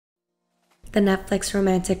The Netflix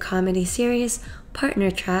romantic comedy series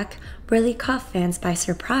Partner Track really caught fans by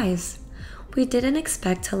surprise. We didn't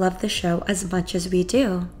expect to love the show as much as we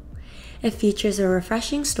do. It features a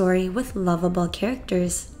refreshing story with lovable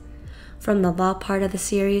characters. From the law part of the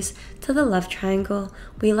series to the love triangle,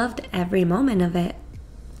 we loved every moment of it.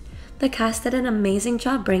 The cast did an amazing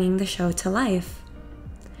job bringing the show to life.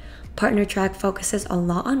 Partner Track focuses a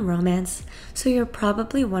lot on romance, so you're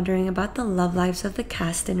probably wondering about the love lives of the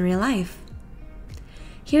cast in real life.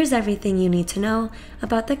 Here's everything you need to know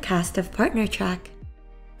about the cast of Partner Track.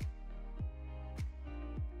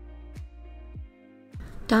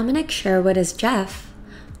 Dominic Sherwood is Jeff.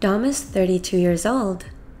 Dom is 32 years old.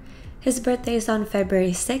 His birthday is on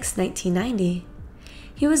February 6, 1990.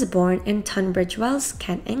 He was born in Tunbridge Wells,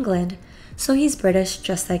 Kent, England, so he's British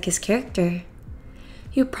just like his character.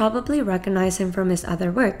 You probably recognize him from his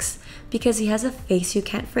other works because he has a face you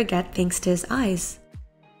can't forget thanks to his eyes.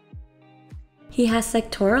 He has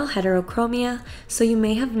sectoral heterochromia, so you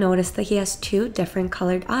may have noticed that he has two different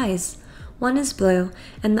colored eyes. One is blue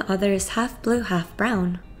and the other is half blue, half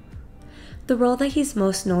brown. The role that he's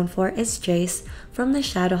most known for is Jace from the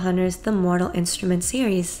Shadowhunters The Mortal Instrument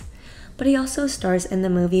series, but he also stars in the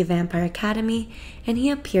movie Vampire Academy and he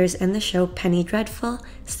appears in the show Penny Dreadful,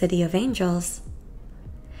 City of Angels.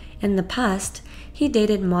 In the past, he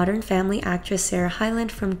dated Modern Family actress Sarah Hyland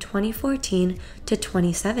from 2014 to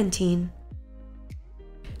 2017.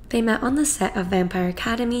 They met on the set of Vampire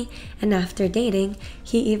Academy, and after dating,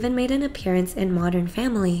 he even made an appearance in Modern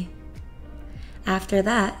Family. After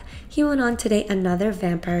that, he went on to date another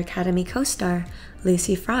Vampire Academy co-star,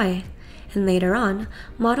 Lucy Fry, and later on,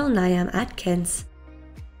 model Niamh Atkins.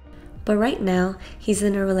 But right now, he's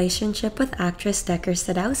in a relationship with actress Decker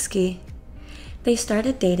Sadowski. They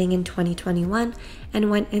started dating in 2021 and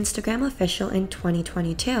went Instagram official in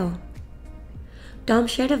 2022. Dom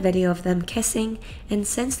shared a video of them kissing, and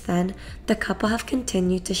since then, the couple have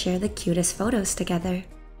continued to share the cutest photos together.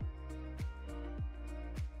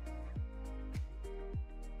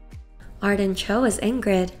 Arden Cho is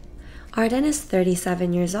Ingrid. Arden is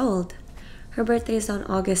 37 years old. Her birthday is on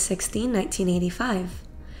August 16, 1985.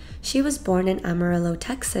 She was born in Amarillo,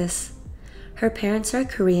 Texas. Her parents are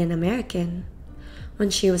Korean American.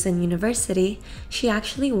 When she was in university, she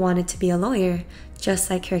actually wanted to be a lawyer,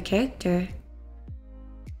 just like her character.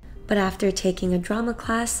 But after taking a drama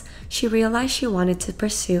class, she realized she wanted to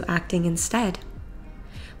pursue acting instead.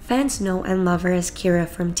 Fans know and love her as Kira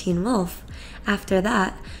from Teen Wolf. After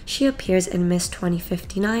that, she appears in Miss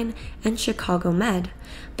 2059 and Chicago Med,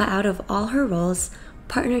 but out of all her roles,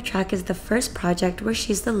 Partner Track is the first project where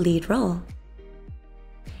she's the lead role.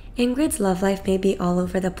 Ingrid's love life may be all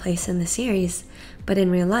over the place in the series, but in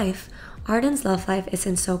real life, Arden's love life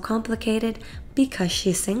isn't so complicated because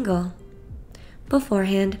she's single.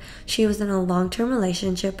 Beforehand, she was in a long-term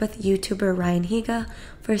relationship with YouTuber Ryan Higa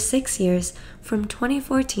for 6 years from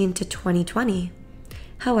 2014 to 2020.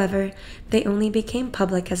 However, they only became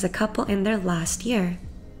public as a couple in their last year.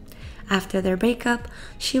 After their breakup,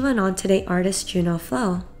 she went on to date artist Juno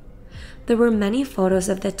Flo. There were many photos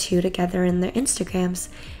of the two together in their Instagrams,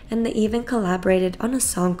 and they even collaborated on a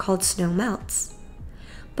song called Snow Melts.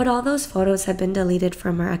 But all those photos have been deleted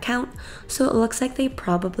from her account, so it looks like they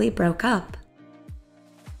probably broke up.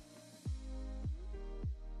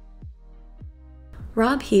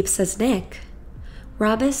 Rob Heaps as Nick.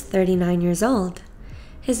 Rob is 39 years old.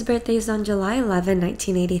 His birthday is on July 11,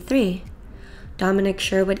 1983. Dominic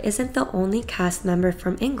Sherwood isn't the only cast member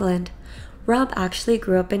from England. Rob actually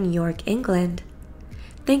grew up in York, England.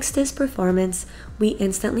 Thanks to his performance, we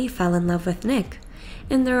instantly fell in love with Nick,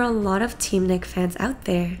 and there are a lot of Team Nick fans out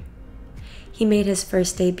there. He made his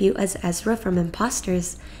first debut as Ezra from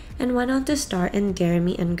Imposters, and went on to star in Dare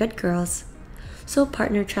Me and Good Girls. So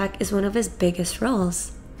Partner Track is one of his biggest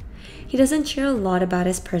roles. He doesn't share a lot about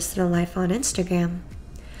his personal life on Instagram.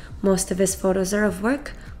 Most of his photos are of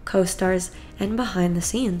work, co-stars, and behind the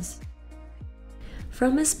scenes.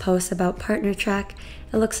 From his posts about Partner Track,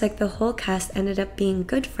 it looks like the whole cast ended up being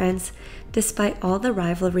good friends despite all the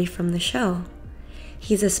rivalry from the show.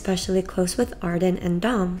 He's especially close with Arden and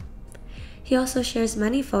Dom. He also shares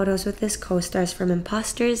many photos with his co-stars from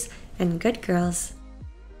Imposters and Good Girls.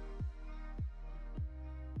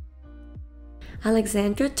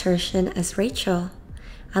 Alexandra Tertian as Rachel.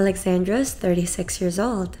 Alexandra is 36 years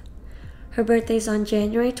old. Her birthday is on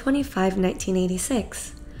January 25,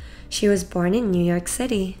 1986. She was born in New York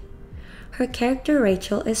City. Her character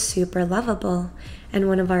Rachel is super lovable and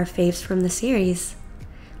one of our faves from the series.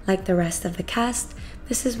 Like the rest of the cast,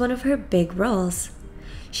 this is one of her big roles.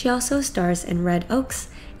 She also stars in Red Oaks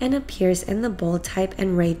and appears in The Bold Type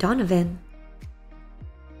and Ray Donovan.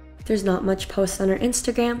 There's not much posts on her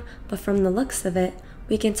Instagram, but from the looks of it,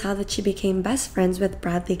 we can tell that she became best friends with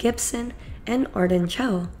Bradley Gibson and Arden,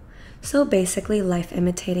 so basically life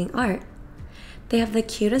imitating art. They have the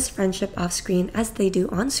cutest friendship off screen as they do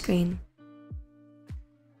on screen.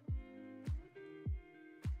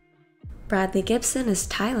 Bradley Gibson is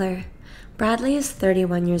Tyler. Bradley is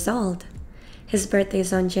 31 years old. His birthday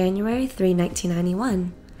is on January 3,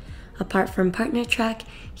 1991. Apart from partner track,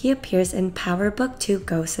 he appears in Power Book 2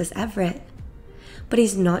 Ghosts as Everett. But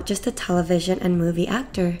he's not just a television and movie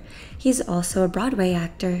actor, he's also a Broadway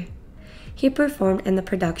actor. He performed in the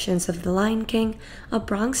productions of The Lion King, A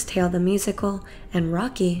Bronx Tale the Musical, and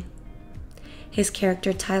Rocky. His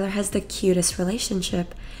character Tyler has the cutest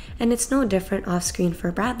relationship, and it's no different off-screen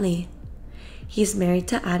for Bradley. He's married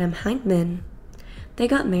to Adam Hindman. They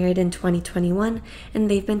got married in 2021, and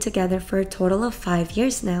they've been together for a total of 5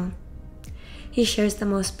 years now. He shares the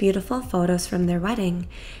most beautiful photos from their wedding,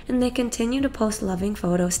 and they continue to post loving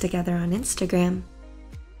photos together on Instagram.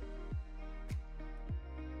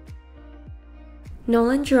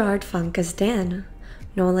 Nolan Gerard Funk is Dan.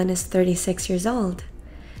 Nolan is 36 years old.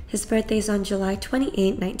 His birthday is on July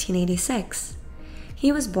 28, 1986.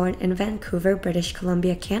 He was born in Vancouver, British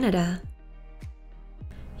Columbia, Canada.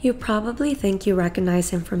 You probably think you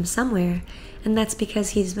recognize him from somewhere, and that's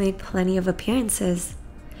because he's made plenty of appearances.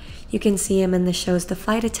 You can see him in the shows The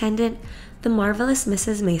Flight Attendant, The Marvelous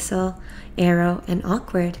Mrs. Maisel, Arrow, and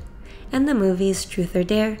Awkward, and the movies Truth or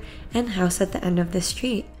Dare and House at the End of the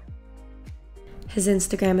Street. His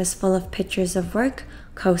Instagram is full of pictures of work,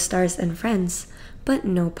 co-stars, and friends, but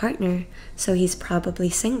no partner, so he's probably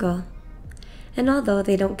single. And although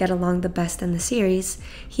they don't get along the best in the series,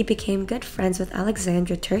 he became good friends with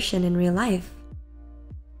Alexandra Tertian in real life.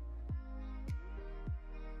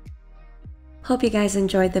 Hope you guys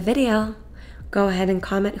enjoyed the video. Go ahead and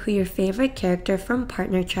comment who your favorite character from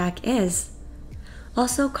Partner Track is.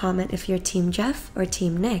 Also comment if you're Team Jeff or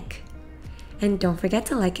Team Nick. And don't forget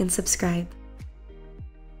to like and subscribe.